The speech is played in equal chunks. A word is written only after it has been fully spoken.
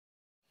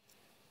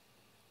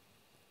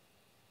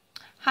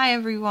Hi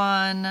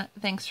everyone,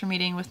 thanks for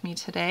meeting with me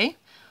today.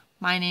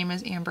 My name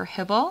is Amber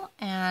Hibble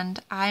and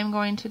I'm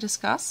going to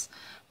discuss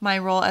my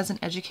role as an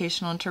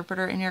educational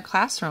interpreter in your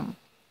classroom.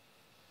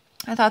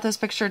 I thought this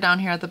picture down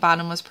here at the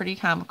bottom was pretty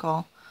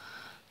comical.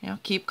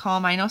 Keep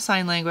calm, I know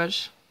sign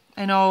language.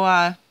 I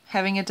know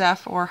having a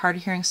deaf or hard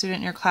of hearing student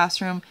in your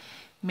classroom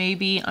may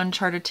be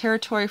uncharted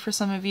territory for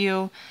some of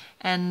you,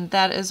 and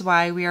that is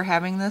why we are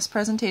having this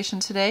presentation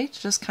today, to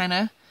just kind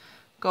of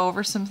go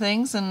over some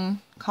things and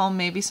calm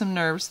maybe some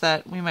nerves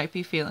that we might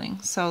be feeling.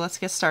 So let's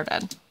get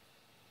started.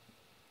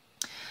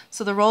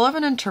 So the role of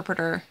an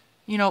interpreter,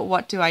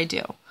 what do I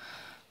do?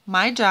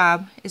 My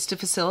job is to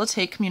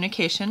facilitate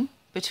communication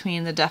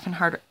between the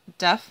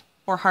deaf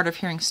or hard of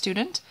hearing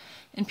student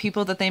and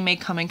people that they may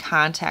come in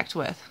contact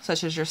with,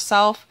 such as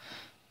yourself,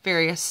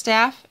 various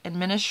staff,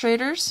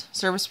 administrators,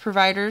 service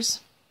providers,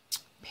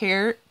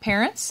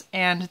 parents,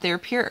 and their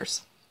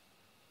peers.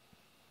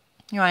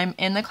 I'm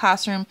in the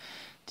classroom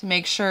to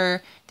make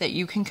sure that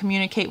you can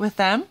communicate with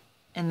them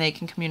and they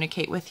can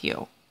communicate with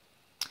you.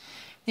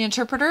 The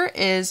interpreter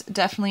is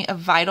definitely a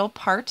vital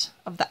part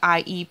of the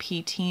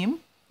IEP team.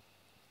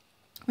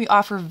 We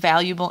offer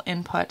valuable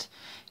input.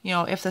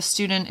 If the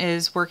student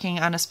is working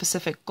on a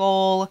specific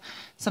goal,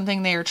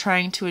 something they are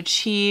trying to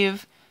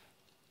achieve,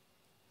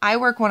 I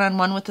work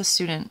one-on-one with the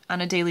student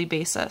on a daily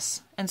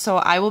basis. And so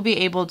I will be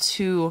able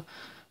to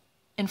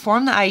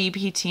inform the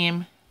IEP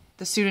team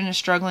the student is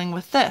struggling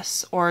with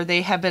this, or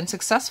they have been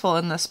successful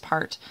in this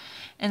part.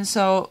 And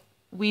so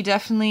we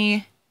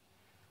definitely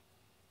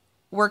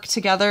work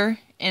together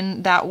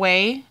in that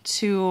way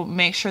to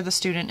make sure the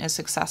student is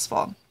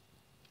successful.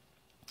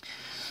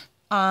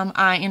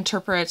 I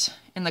interpret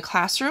in the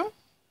classroom,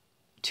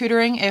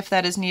 tutoring if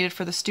that is needed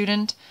for the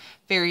student,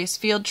 various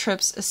field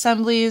trips,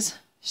 assemblies,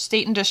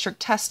 state and district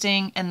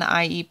testing, and the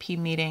IEP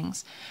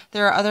meetings.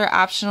 There are other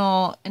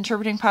optional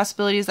interpreting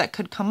possibilities that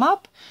could come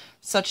up,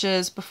 such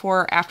as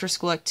before or after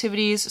school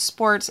activities,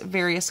 sports,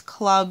 various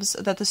clubs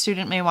that the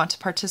student may want to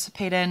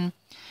participate in,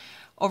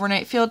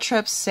 overnight field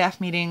trips,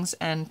 staff meetings,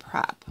 and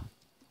prep.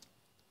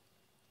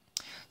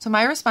 So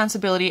my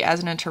responsibility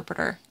as an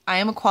interpreter: I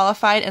am a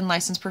qualified and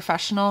licensed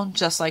professional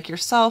just like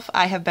yourself.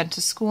 I have been to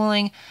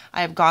schooling.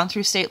 I have gone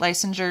through state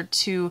licensure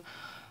to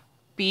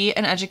be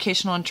an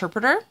educational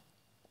interpreter.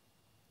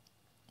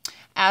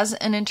 As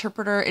an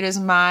interpreter, it is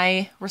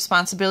my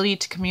responsibility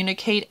to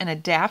communicate and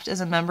adapt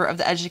as a member of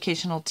the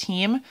educational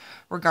team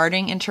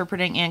regarding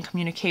interpreting and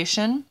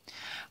communication.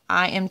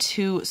 I am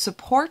to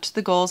support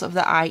the goals of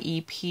the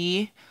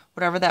IEP,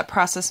 whatever that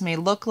process may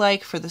look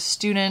like for the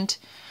student,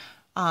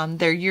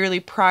 their yearly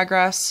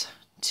progress,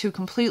 to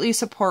completely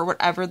support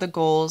whatever the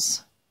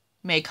goals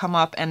may come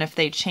up, and if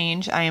they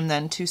change, I am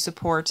then to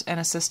support and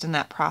assist in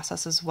that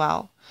process as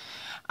well.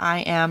 I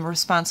am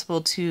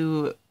responsible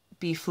to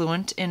be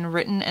fluent in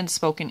written and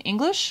spoken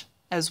English,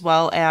 as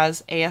well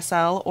as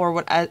ASL or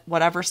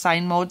whatever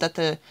sign mode that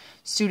the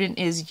student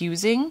is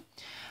using.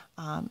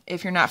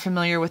 If you're not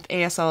familiar with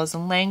ASL as a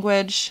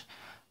language,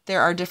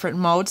 there are different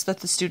modes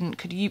that the student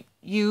could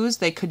use.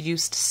 They could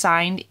use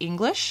signed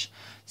English.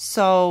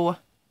 So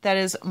that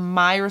is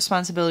my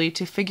responsibility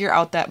to figure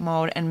out that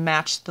mode and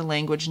match the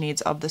language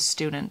needs of the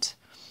student.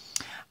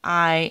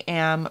 I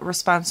am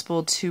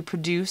responsible to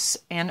produce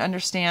and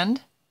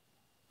understand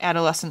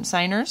adolescent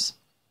signers.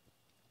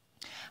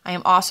 I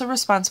am also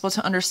responsible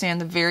to understand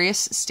the various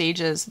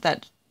stages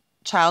that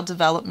child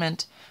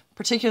development,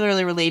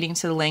 particularly relating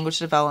to the language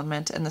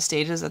development and the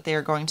stages that they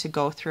are going to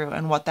go through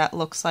and what that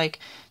looks like,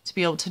 to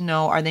be able to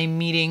know, are they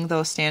meeting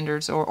those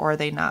standards or are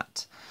they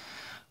not?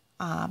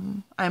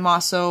 I'm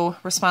also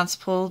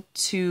responsible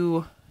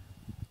to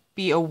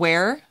be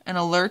aware and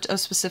alert of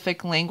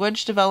specific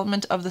language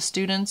development of the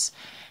students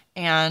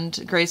and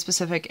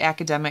grade-specific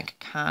academic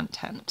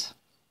content.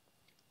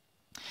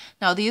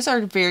 Now, these are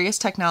various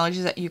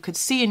technologies that you could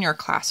see in your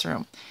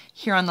classroom.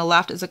 Here on the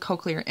left is a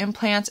cochlear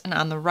implant, and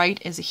on the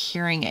right is a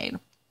hearing aid.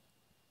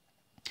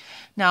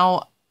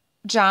 Now,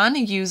 John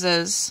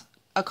uses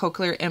a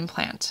cochlear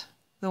implant,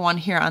 the one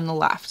here on the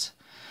left.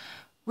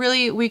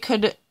 Really, we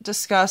could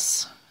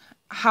discuss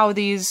how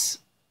these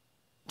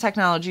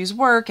technologies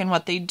work and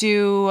what they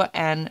do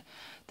and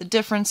the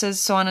differences,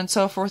 so on and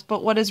so forth,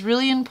 but what is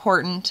really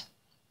important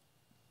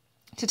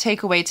to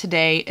take away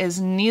today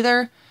is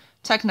neither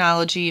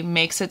technology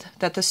makes it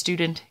that the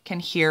student can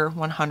hear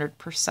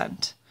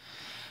 100%.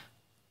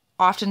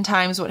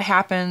 Oftentimes what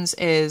happens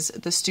is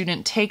the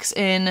student takes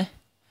in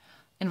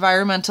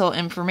environmental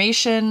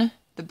information,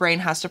 the brain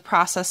has to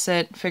process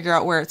it, figure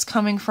out where it's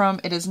coming from.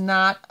 It is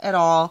not at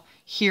all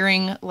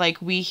hearing like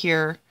we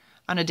hear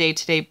on a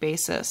day-to-day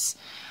basis.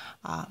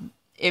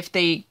 If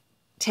they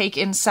take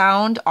in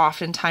sound,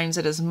 oftentimes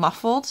it is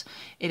muffled.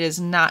 It is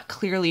not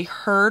clearly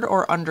heard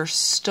or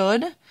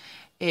understood.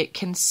 It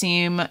can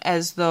seem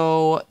as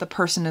though the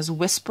person is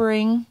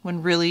whispering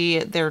when really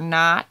they're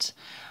not,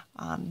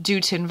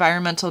 due to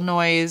environmental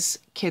noise,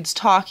 kids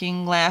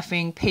talking,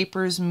 laughing,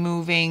 papers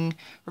moving,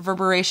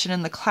 reverberation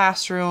in the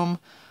classroom,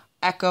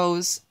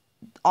 echoes.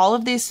 All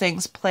of these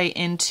things play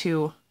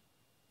into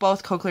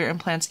both cochlear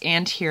implants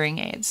and hearing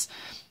aids.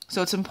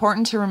 So it's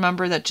important to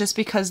remember that just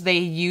because they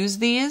use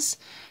these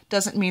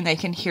doesn't mean they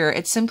can hear.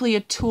 It's simply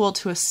a tool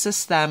to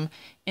assist them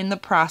in the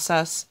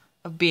process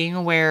of being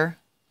aware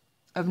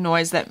of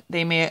noise that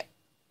they may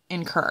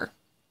incur.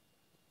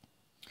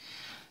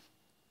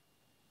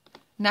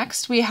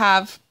 Next, we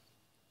have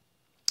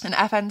an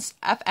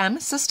FM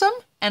system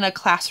and a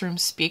classroom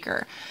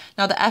speaker.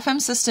 Now, the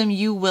FM system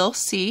you will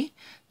see,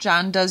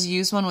 John does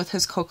use one with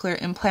his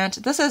cochlear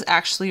implant. This is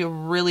actually a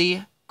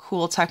really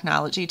cool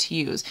technology to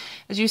use.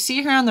 As you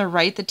see here on the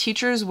right, the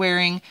teacher is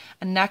wearing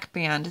a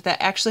neckband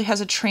that actually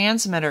has a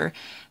transmitter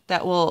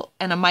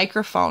and a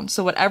microphone.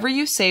 So whatever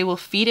you say will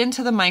feed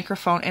into the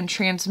microphone and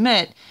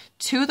transmit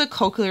to the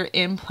cochlear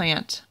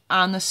implant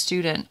on the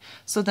student.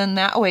 So then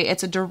that way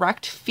it's a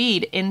direct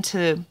feed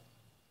into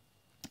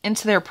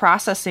their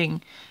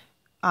processing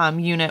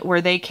unit,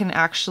 where they can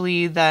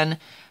actually then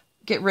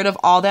get rid of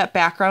all that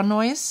background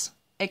noise.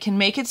 It can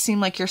make it seem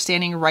like you're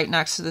standing right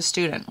next to the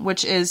student,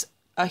 which is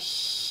a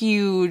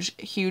huge,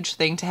 huge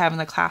thing to have in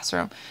the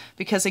classroom.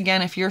 Because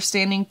again, if you're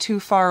standing too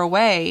far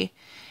away,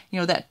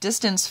 that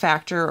distance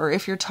factor, or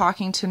if you're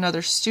talking to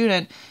another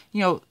student,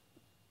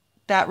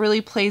 that really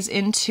plays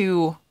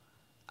into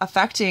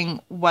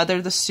affecting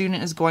whether the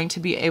student is going to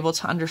be able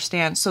to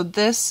understand. So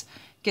this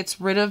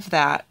gets rid of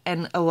that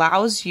and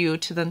allows you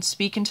to then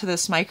speak into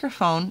this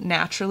microphone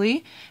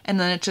naturally, and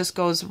then it just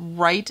goes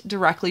right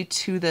directly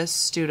to this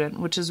student,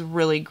 which is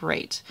really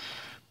great.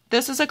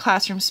 This is a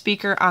classroom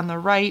speaker on the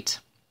right.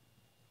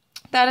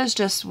 That is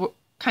just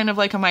kind of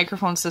like a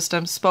microphone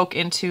system spoke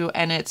into,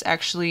 and it's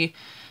actually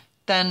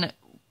then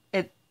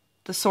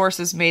the source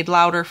is made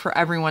louder for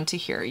everyone to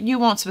hear. You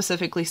won't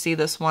specifically see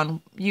this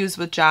one used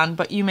with John,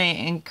 but you may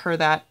incur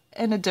that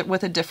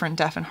with a different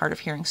deaf and hard of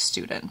hearing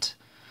student.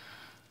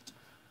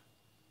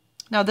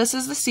 Now, this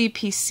is the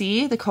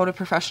CPC, the Code of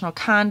Professional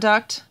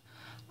Conduct,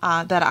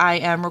 that I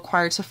am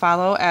required to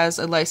follow as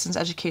a licensed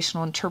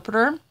educational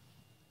interpreter.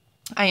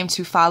 I am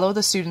to follow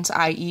the student's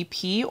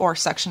IEP or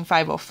Section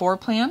 504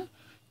 plan.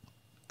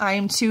 I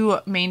am to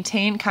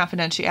maintain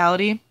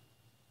confidentiality.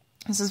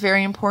 This is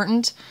very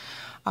important.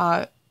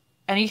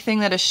 Anything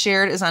that is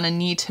shared is on a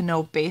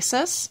need-to-know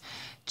basis.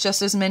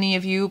 Just as many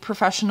of you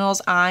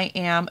professionals, I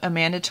am a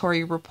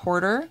mandatory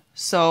reporter.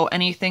 So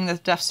anything that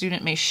the deaf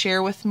student may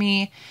share with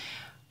me,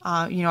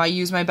 I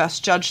use my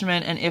best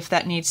judgment, and if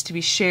that needs to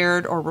be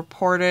shared or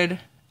reported,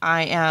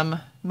 I am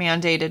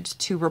mandated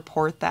to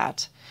report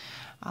that.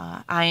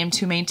 I am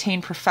to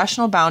maintain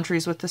professional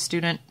boundaries with the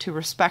student, to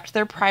respect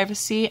their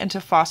privacy, and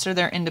to foster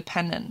their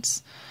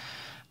independence.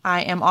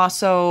 I am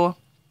also,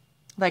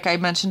 like I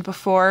mentioned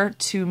before,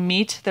 to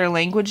meet their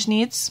language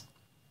needs.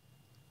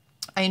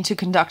 I am to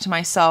conduct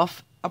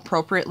myself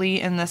appropriately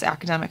in this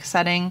academic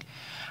setting.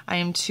 I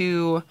am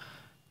to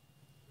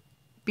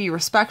be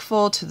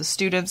respectful to the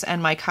students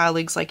and my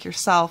colleagues like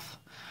yourself.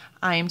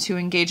 I am to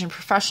engage in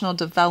professional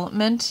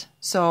development.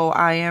 So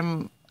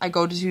I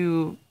go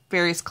to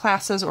various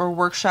classes or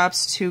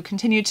workshops to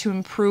continue to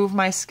improve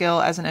my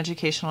skill as an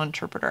educational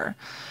interpreter.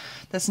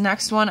 This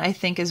next one I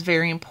think is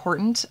very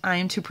important. I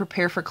am to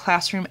prepare for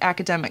classroom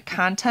academic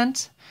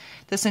content.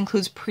 This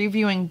includes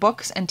previewing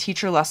books and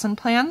teacher lesson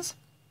plans.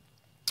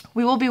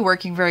 We will be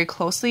working very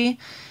closely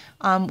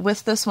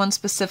with this one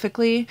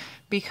specifically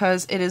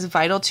because it is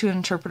vital to an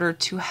interpreter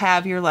to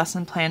have your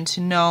lesson plan, to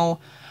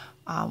know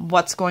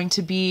what's going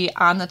to be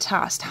on the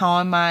test. How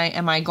am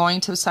I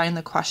going to assign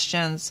the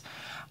questions?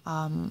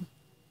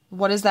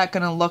 What is that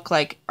going to look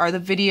like? Are the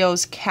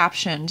videos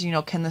captioned?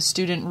 Can the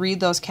student read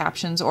those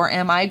captions, or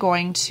am I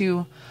going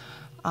to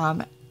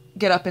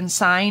get up and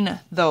sign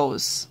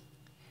those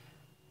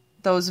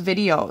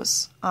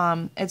videos?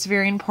 It's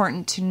very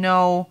important to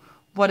know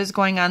what is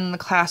going on in the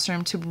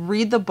classroom, to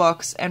read the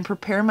books and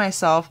prepare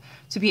myself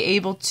to be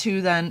able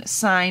to then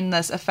sign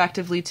this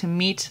effectively to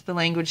meet the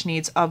language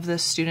needs of the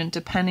student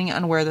depending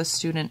on where the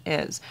student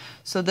is.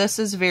 So this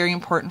is very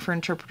important for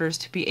interpreters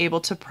to be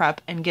able to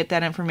prep and get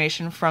that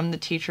information from the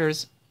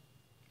teachers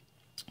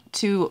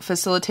to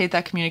facilitate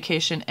that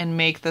communication and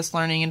make this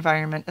learning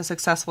environment as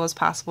successful as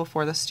possible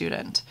for the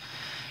student.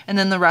 And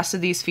then the rest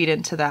of these feed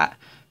into that.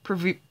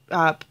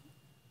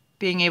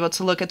 Being able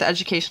to look at the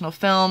educational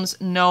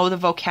films, know the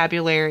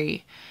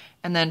vocabulary,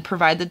 and then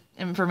provide the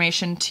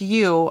information to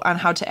you on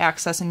how to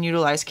access and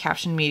utilize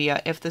captioned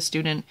media if the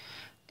student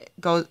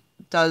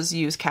does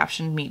use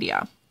captioned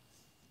media.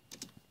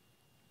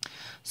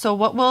 So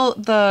what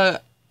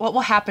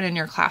will happen in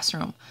your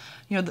classroom?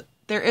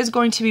 There is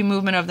going to be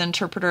movement of the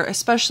interpreter,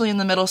 especially in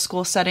the middle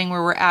school setting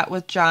where we're at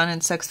with John in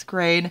 6th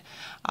grade.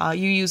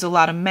 You use a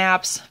lot of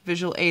maps,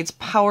 visual aids,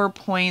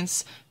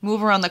 PowerPoints,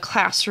 move around the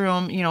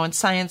classroom, in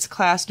science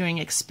class doing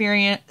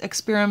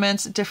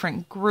experiments,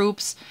 different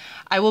groups.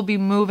 I will be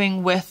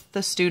moving with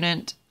the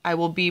student. I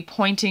will be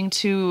pointing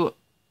to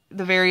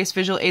the various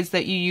visual aids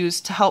that you use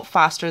to help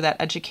foster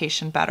that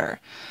education better.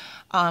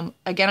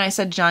 Again, I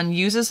said John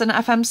uses an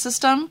FM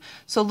system,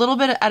 so a little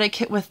bit of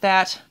etiquette with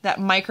that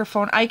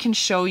microphone. I can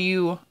show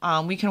you,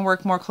 we can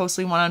work more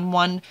closely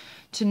one-on-one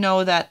to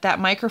know that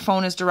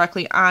microphone is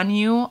directly on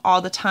you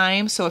all the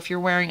time. So if you're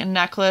wearing a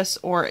necklace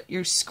or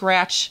you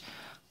scratch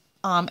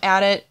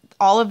at it,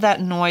 all of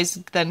that noise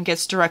then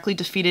gets directly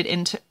defeated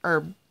into,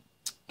 or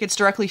gets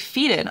directly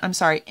feeded,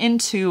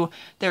 into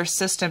their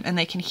system, and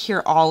they can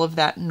hear all of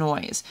that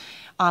noise.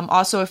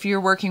 Also, if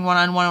you're working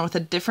one-on-one with a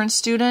different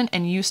student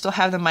and you still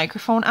have the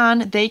microphone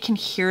on, they can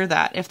hear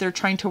that. If they're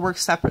trying to work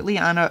separately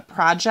on a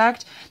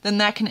project, then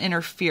that can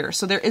interfere.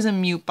 So there is a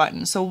mute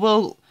button.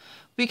 So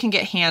we can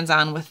get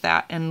hands-on with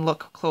that and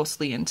look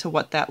closely into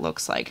what that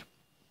looks like.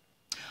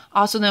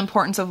 Also, the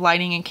importance of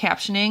lighting and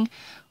captioning.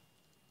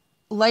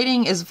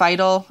 Lighting is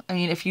vital. I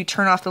mean, if you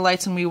turn off the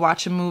lights and we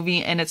watch a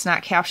movie and it's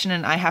not captioned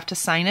and I have to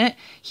sign it,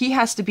 he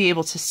has to be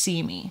able to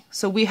see me.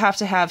 So we have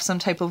to have some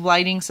type of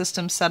lighting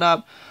system set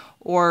up,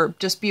 or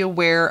just be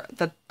aware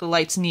that the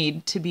lights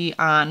need to be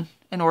on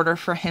in order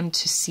for him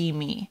to see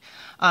me.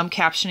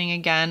 Captioning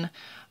again,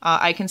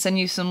 I can send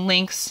you some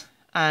links,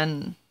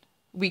 and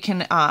we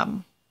can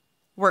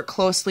work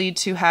closely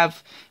to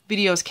have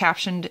videos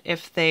captioned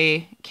if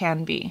they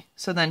can be.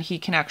 So then he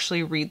can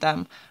actually read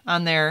them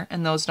on there,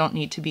 and those don't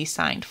need to be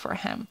signed for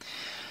him.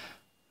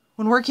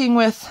 When working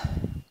with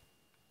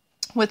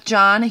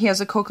John, he has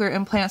a cochlear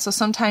implant, so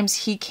sometimes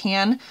he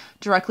can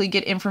directly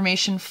get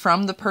information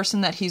from the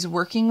person that he's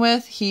working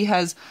with. He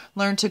has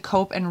learned to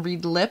cope and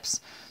read lips,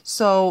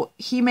 so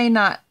he may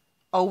not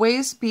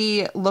always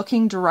be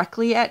looking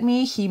directly at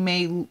me. He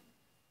may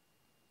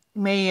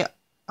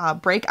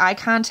break eye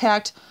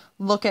contact,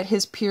 look at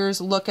his peers,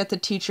 look at the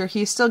teacher.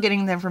 He's still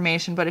getting the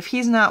information, but if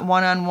he's not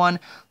one-on-one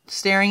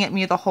staring at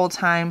me the whole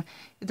time,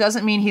 it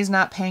doesn't mean he's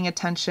not paying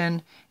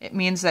attention. It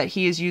means that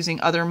he is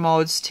using other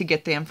modes to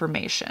get the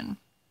information.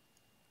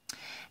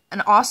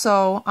 And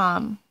also,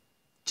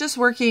 just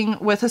working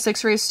with a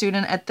 6th grade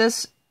student at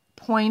this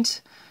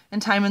point in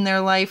time in their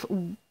life,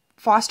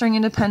 fostering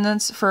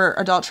independence for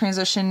adult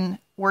transition,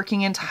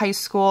 working into high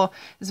school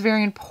is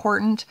very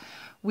important.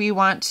 We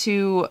want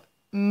to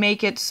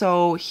make it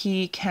so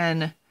he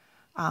can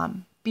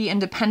be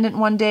independent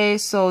one day.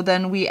 So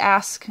then we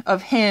ask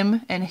of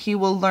him, and he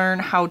will learn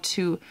how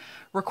to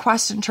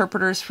request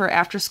interpreters for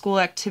after-school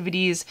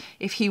activities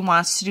if he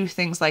wants to do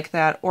things like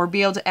that, or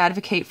be able to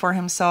advocate for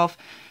himself,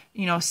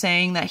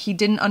 saying that he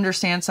didn't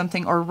understand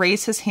something, or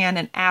raise his hand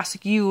and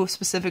ask you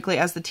specifically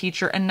as the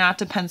teacher, and not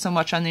depend so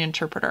much on the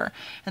interpreter.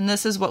 And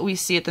this is what we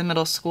see at the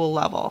middle school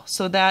level.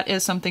 So that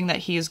is something that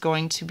he is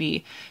going to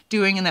be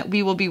doing and that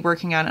we will be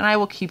working on, and I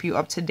will keep you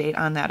up to date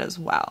on that as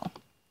well.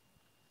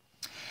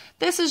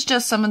 This is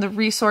just some of the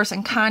resource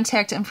and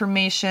contact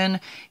information.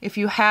 If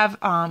you have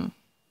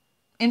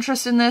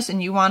interest in this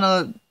and you want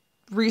to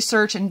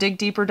research and dig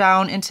deeper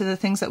down into the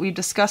things that we've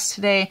discussed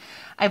today,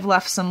 I've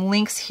left some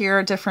links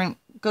here, different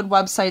good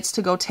websites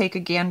to go take a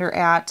gander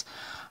at.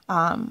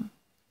 And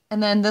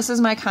then this is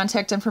my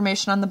contact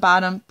information on the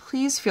bottom.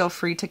 Please feel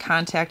free to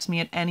contact me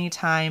at any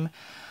time.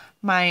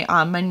 My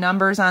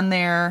number's on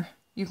there.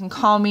 You can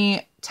call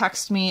me,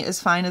 text me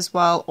is fine as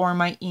well, or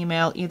my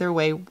email. Either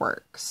way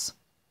works.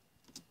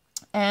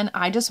 And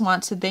I just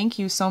want to thank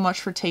you so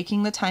much for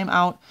taking the time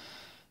out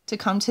to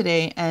come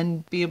today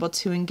and be able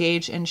to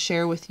engage and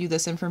share with you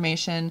this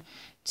information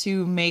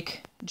to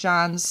make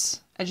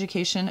John's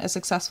education as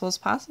successful as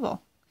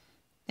possible.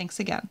 Thanks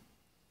again.